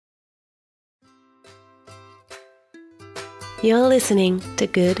You're listening to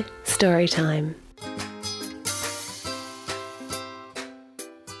Good Story Time.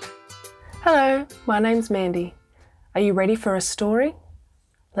 Hello, my name's Mandy. Are you ready for a story?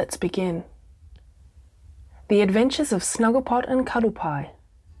 Let's begin. The Adventures of Snugglepot and Cuddlepie,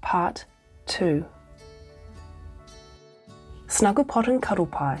 Part 2. Snugglepot and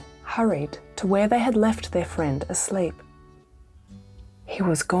Cuddlepie hurried to where they had left their friend asleep. He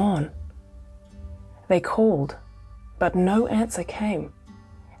was gone. They called, but no answer came.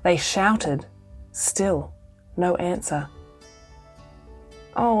 They shouted, still no answer.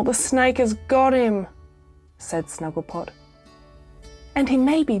 "Oh, the snake has got him," said Snugglepot. "And he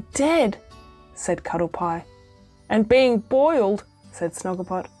may be dead," said Cuddlepie. "And being boiled," said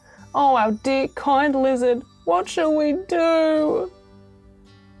Snugglepot. "Oh, our dear kind lizard, what shall we do?"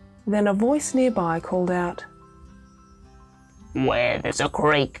 Then a voice nearby called out, "Where there's a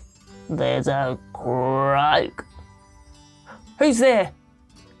creek, there's a croak." "Who's there?"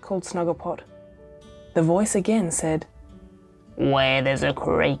 called Snugglepot. The voice again said, "Where there's a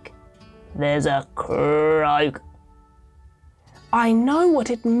creek, there's a croak." "I know what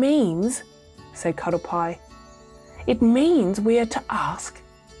it means," said Cuddlepie. "It means we are to ask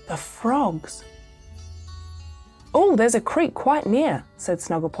the frogs." "Oh, there's a creek quite near," said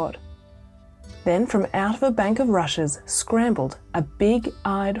Snugglepot. Then from out of a bank of rushes scrambled a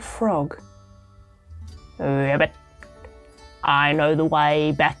big-eyed frog. "Rabbit, I know the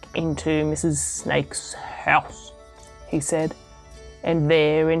way back into Mrs. Snake's house," he said, "and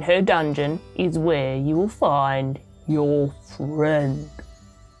there in her dungeon is where you will find your friend."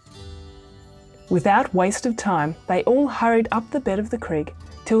 Without waste of time, they all hurried up the bed of the creek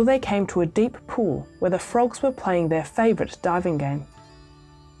till they came to a deep pool where the frogs were playing their favourite diving game.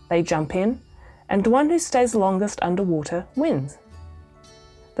 They jump in, and the one who stays longest underwater wins.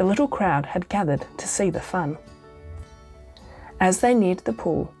 The little crowd had gathered to see the fun. As they neared the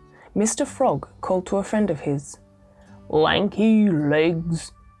pool, Mr. Frog called to a friend of his. "Lanky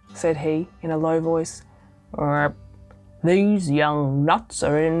legs," said he in a low voice. "These young nuts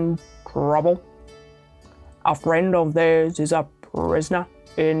are in trouble. A friend of theirs is a prisoner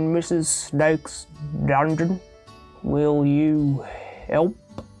in Mrs. Snake's dungeon. Will you help?"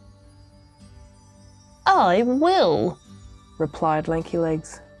 I will, replied Lanky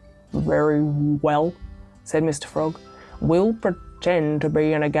Legs. "Very well," said Mr. Frog. "We'll pretend to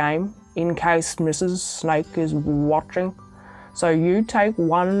be in a game in case Mrs. Snake is watching. So you take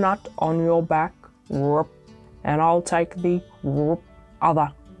one nut on your back, and I'll take the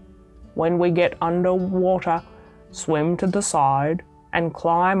other. When we get underwater, swim to the side and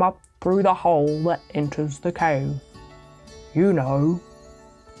climb up through the hole that enters the cave. You know."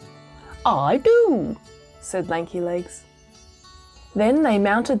 "I do," said Lanky Legs. Then they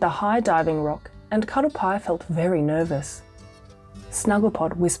mounted the high diving rock, and Cuddlepie felt very nervous.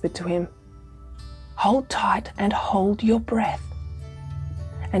 Snugglepot whispered to him, "Hold tight and hold your breath,"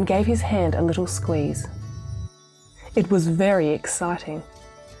 and gave his hand a little squeeze. It was very exciting.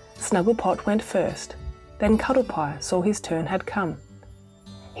 Snugglepot went first, then Cuddlepie saw his turn had come.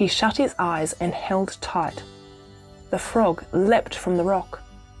 He shut his eyes and held tight. The frog leapt from the rock.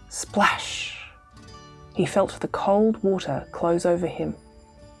 Splash! He felt the cold water close over him.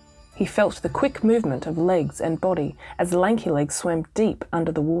 He felt the quick movement of legs and body as Lanky Legs swam deep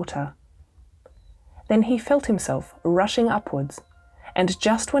under the water. Then he felt himself rushing upwards, and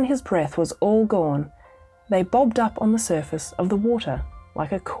just when his breath was all gone, they bobbed up on the surface of the water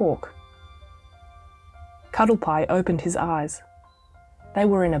like a cork. Cuddlepie opened his eyes. They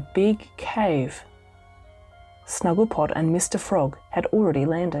were in a big cave. Snugglepot and Mr. Frog had already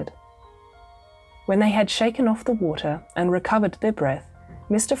landed. When they had shaken off the water and recovered their breath,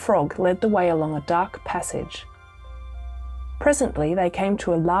 Mr. Frog led the way along a dark passage. Presently they came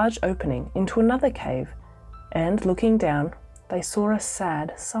to a large opening into another cave, and looking down, they saw a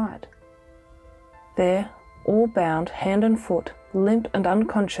sad sight. There, all bound hand and foot, limp and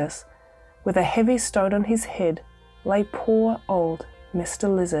unconscious, with a heavy stone on his head, lay poor old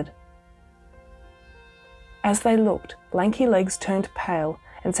Mr. Lizard. As they looked, Lanky Legs turned pale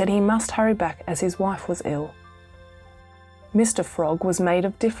and said he must hurry back as his wife was ill. Mr. Frog was made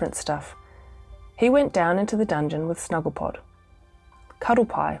of different stuff. He went down into the dungeon with Snugglepot.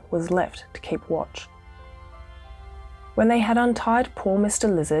 Cuddlepie was left to keep watch. When they had untied poor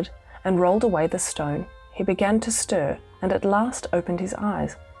Mr. Lizard and rolled away the stone, he began to stir and at last opened his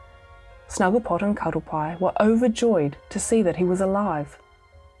eyes. Snugglepot and Cuddlepie were overjoyed to see that he was alive.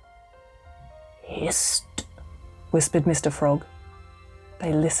 "Hist!" whispered Mr. Frog.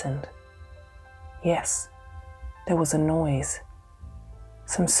 They listened. Yes, there was a noise.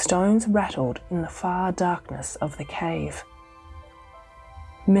 Some stones rattled in the far darkness of the cave.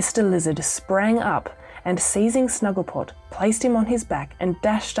 Mr. Lizard sprang up and, seizing Snugglepot, placed him on his back and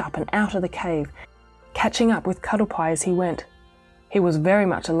dashed up and out of the cave, catching up with Cuddlepie as he went. He was very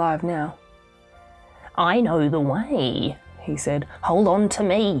much alive now. I know the way, he said. Hold on to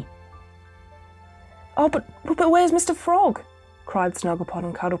me. Oh, but where's Mr. Frog? Cried Snugglepot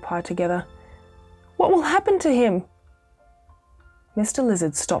and Cuddlepie together. What will happen to him? Mr.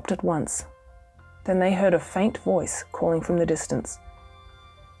 Lizard stopped at once. Then they heard a faint voice calling from the distance.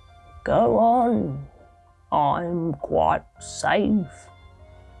 Go on, I'm quite safe.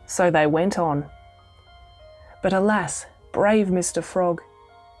 So they went on. But alas, brave Mr. Frog!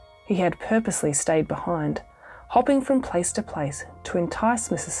 He had purposely stayed behind, hopping from place to place to entice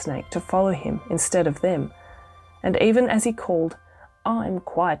Mrs. Snake to follow him instead of them, and even as he called, I'm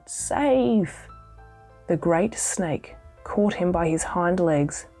quite safe, the great snake caught him by his hind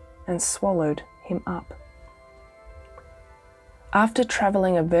legs and swallowed him up. After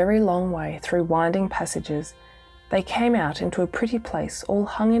travelling a very long way through winding passages, they came out into a pretty place all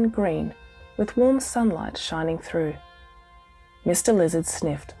hung in green, with warm sunlight shining through. Mr. Lizard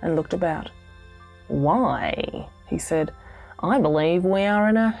sniffed and looked about. Why, he said, I believe we are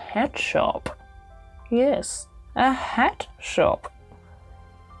in a hat shop. Yes, a hat shop.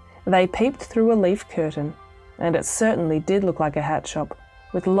 They peeped through a leaf curtain, and it certainly did look like a hat shop,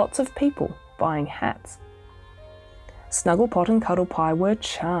 with lots of people buying hats. Snugglepot and Cuddlepie were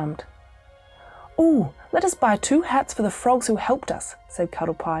charmed. "Ooh, let us buy 2 hats for the frogs who helped us," said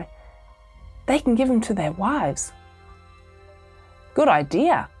Cuddlepie. "They can give them to their wives." "Good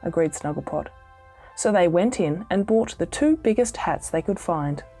idea," agreed Snugglepot. So they went in and bought the 2 biggest hats they could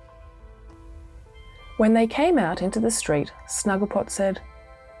find. When they came out into the street, Snugglepot said,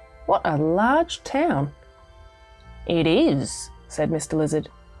 "What a large town." "It is," said Mr. Lizard.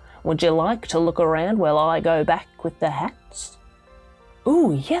 "Would you like to look around while I go back with the hats?"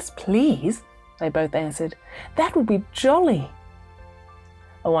 "Ooh, yes, please," they both answered. "That would be jolly."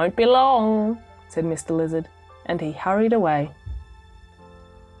 "It won't be long," said Mr. Lizard, and he hurried away.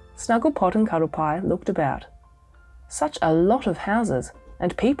 Snugglepot and Cuddlepie looked about. Such a lot of houses,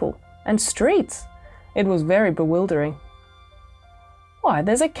 and people, and streets! It was very bewildering. "Why,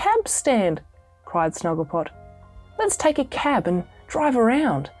 there's a cab stand!" cried Snugglepot. "Let's take a cab and drive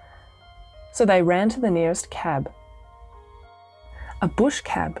around." So they ran to the nearest cab. A bush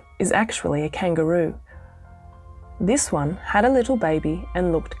cab is actually a kangaroo. This one had a little baby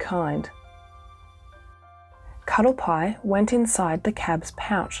and looked kind. Cuddlepie went inside the cab's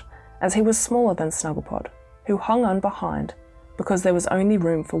pouch, as he was smaller than Snugglepot, who hung on behind because there was only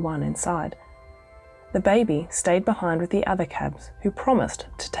room for one inside. The baby stayed behind with the other cabs, who promised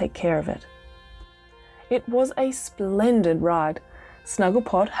to take care of it. It was a splendid ride.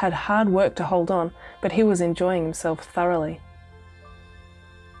 Snugglepot had hard work to hold on, but he was enjoying himself thoroughly.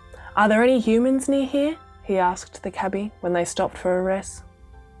 "Are there any humans near here?" he asked the cabbie when they stopped for a rest.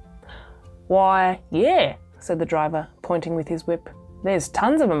 "Why, yeah," said the driver, pointing with his whip. "There's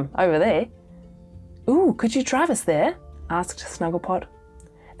tons of them over there." "Ooh, could you drive us there?" asked Snugglepot.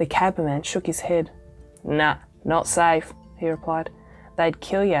 The cabman shook his head. "Nah, not safe," he replied. "They'd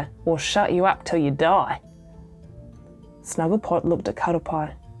kill you or shut you up till you die." Snugglepot looked at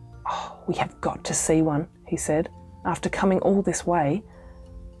Cuddlepie. "Oh, we have got to see one," he said, "after coming all this way."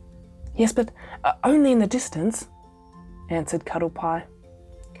 "Yes, but only in the distance," answered Cuddlepie.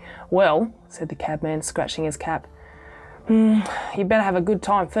 "Well," said the cabman, scratching his cap, "you better have a good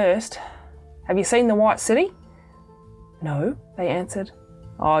time first. Have you seen the White City?" "No," they answered.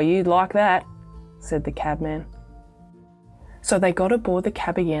 "Oh, you'd like that," said the cabman. So they got aboard the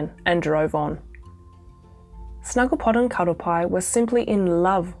cab again and drove on. Snugglepot and Cuddlepie were simply in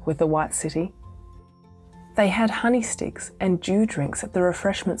love with the White City. They had honey sticks and dew drinks at the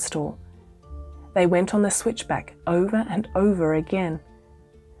refreshment stall. They went on the switchback over and over again.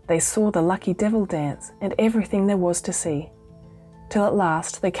 They saw the Lucky Devil dance and everything there was to see, till at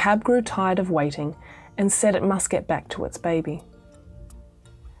last the cab grew tired of waiting and said it must get back to its baby.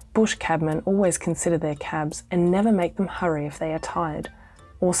 Bush cabmen always consider their cabs and never make them hurry if they are tired,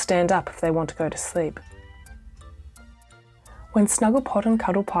 or stand up if they want to go to sleep. When Snugglepot and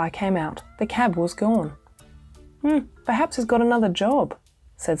Cuddlepie came out, the cab was gone. Perhaps he's got another job,"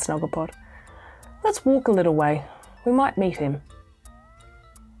 said Snugglepot. "Let's walk a little way. We might meet him."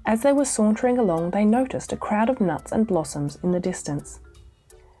 As they were sauntering along, they noticed a crowd of nuts and blossoms in the distance.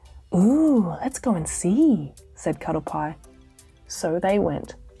 "Ooh, let's go and see," said Cuddlepie. So they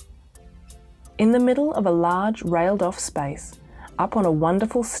went. In the middle of a large railed-off space, up on a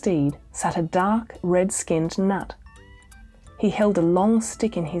wonderful steed, sat a dark, red-skinned nut. He held a long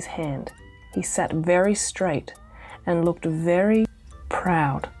stick in his hand. He sat very straight and looked very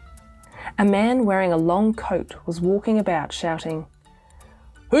proud. A man wearing a long coat was walking about shouting,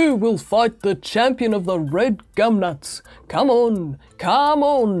 "Who will fight the champion of the red gumnuts? Come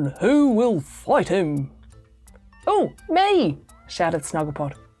on, who will fight him?" "Oh, me!" shouted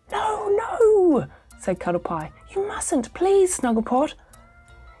Snugglepot. No, said Cuddlepie. "You mustn't, please, Snugglepot."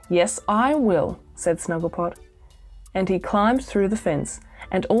 "Yes, I will," said Snugglepot. And he climbed through the fence,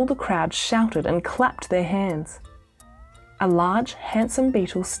 and all the crowd shouted and clapped their hands. A large, handsome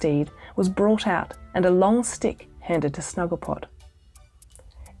beetle steed was brought out and a long stick handed to Snugglepot.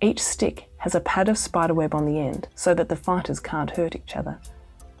 Each stick has a pad of spiderweb on the end so that the fighters can't hurt each other.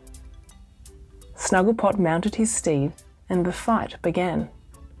 Snugglepot mounted his steed and the fight began.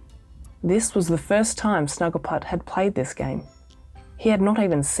 This was the first time Snugglepot had played this game. He had not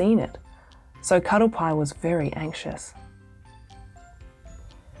even seen it, so Cuddlepie was very anxious.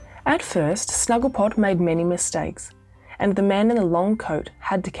 At first, Snugglepot made many mistakes, and the man in the long coat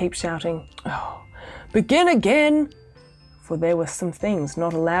had to keep shouting, "Oh, begin again!" For there were some things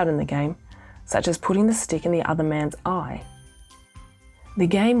not allowed in the game, such as putting the stick in the other man's eye. The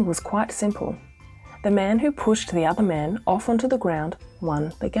game was quite simple. The man who pushed the other man off onto the ground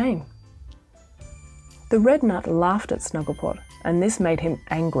won the game. The red nut laughed at Snugglepot, and this made him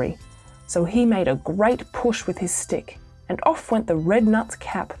angry, so he made a great push with his stick, and off went the red nut's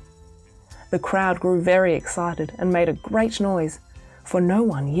cap. The crowd grew very excited and made a great noise, for no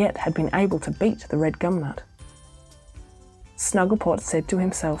one yet had been able to beat the red gumnut. Snugglepot said to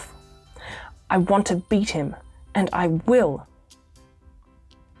himself, "I want to beat him, and I will."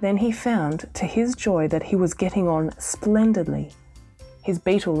 Then he found, to his joy, that he was getting on splendidly. His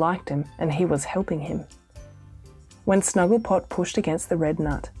beetle liked him, and he was helping him. When Snugglepot pushed against the red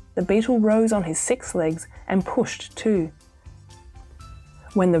nut, the beetle rose on his 6 legs and pushed too.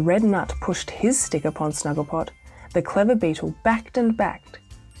 When the red nut pushed his stick upon Snugglepot, the clever beetle backed and backed,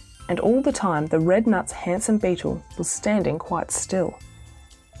 and all the time the red nut's handsome beetle was standing quite still.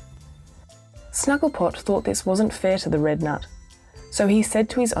 Snugglepot thought this wasn't fair to the red nut, so he said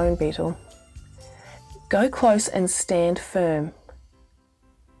to his own beetle, "Go close and stand firm."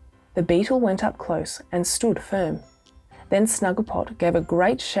 The beetle went up close and stood firm. Then Snugglepot gave a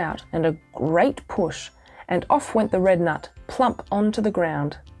great shout and a great push, and off went the red nut, plump onto the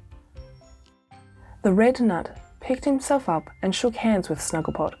ground. The red nut picked himself up and shook hands with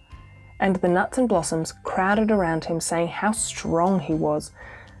Snugglepot, and the nuts and blossoms crowded around him saying how strong he was.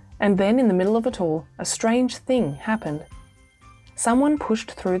 And then in the middle of it all, a strange thing happened. Someone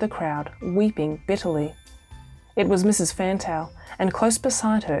pushed through the crowd, weeping bitterly. It was Mrs. Fantail, and close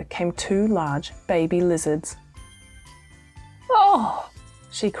beside her came 2 large baby lizards. "Oh!"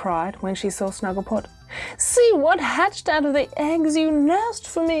 she cried when she saw Snugglepot. "See what hatched out of the eggs you nursed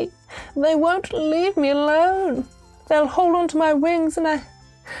for me. They won't leave me alone. They'll hold on to my wings and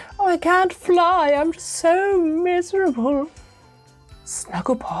I can't fly. I'm so miserable."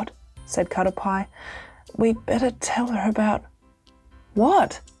 "Snugglepot," said Cuddlepie, "we better tell her about—"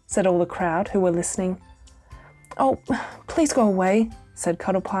 "What?" said all the crowd who were listening. "Oh, please go away," said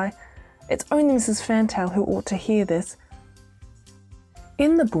Cuddlepie. "It's only Mrs. Fantail who ought to hear this."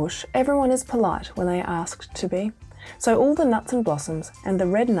 In the bush, everyone is polite when they are asked to be, so all the nuts and blossoms and the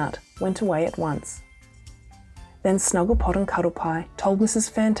red nut went away at once. Then Snugglepot and Cuddlepie told Mrs.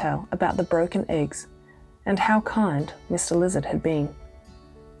 Fantail about the broken eggs and how kind Mr. Lizard had been.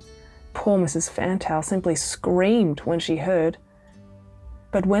 Poor Mrs. Fantail simply screamed when she heard.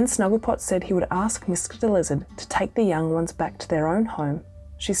 But when Snugglepot said he would ask Mr. Lizard to take the young ones back to their own home,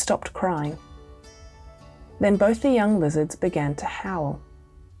 she stopped crying. Then both the young lizards began to howl.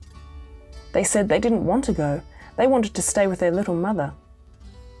 They said they didn't want to go. They wanted to stay with their little mother.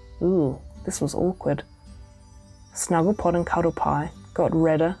 Ooh, this was awkward. Snugglepot and Cuddlepie got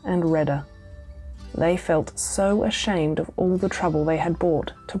redder and redder. They felt so ashamed of all the trouble they had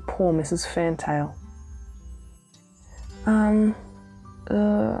brought to poor Mrs. Fantail.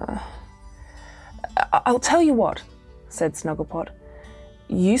 I'll tell you what," said Snugglepot.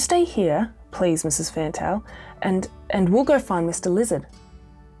 "You stay here, please, Mrs. Fantail, and we'll go find Mr. Lizard."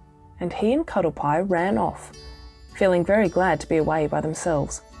 And he and Cuddlepie ran off, feeling very glad to be away by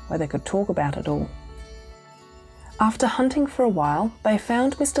themselves, where they could talk about it all. After hunting for a while, they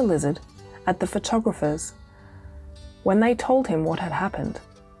found Mr. Lizard at the photographer's. When they told him what had happened,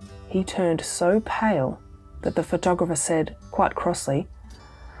 he turned so pale that the photographer said, quite crossly,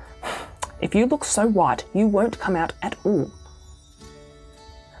 "If you look so white, you won't come out at all."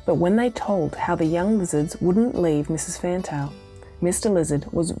 But when they told how the young lizards wouldn't leave Mrs. Fantail, Mr. Lizard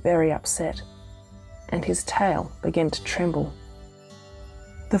was very upset, and his tail began to tremble.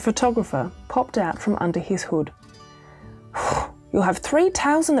 The photographer popped out from under his hood. You'll have 3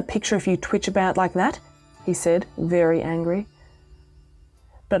 tails in the picture if you twitch about like that, he said, very angry.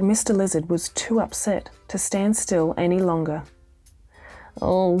 But Mr. Lizard was too upset to stand still any longer.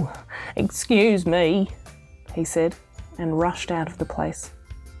 Oh, excuse me, he said, and rushed out of the place.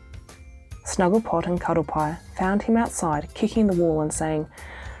 Snugglepot and Cuddlepie found him outside, kicking the wall and saying,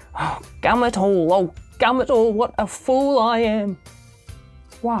 "Oh, gum it all, what a fool I am."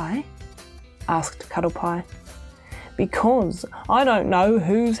 "Why?" asked Cuddlepie. "Because I don't know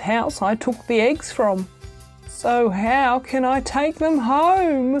whose house I took the eggs from. So how can I take them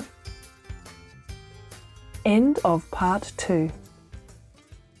home?" End of part 2.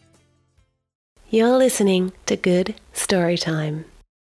 You're listening to Good Story Time.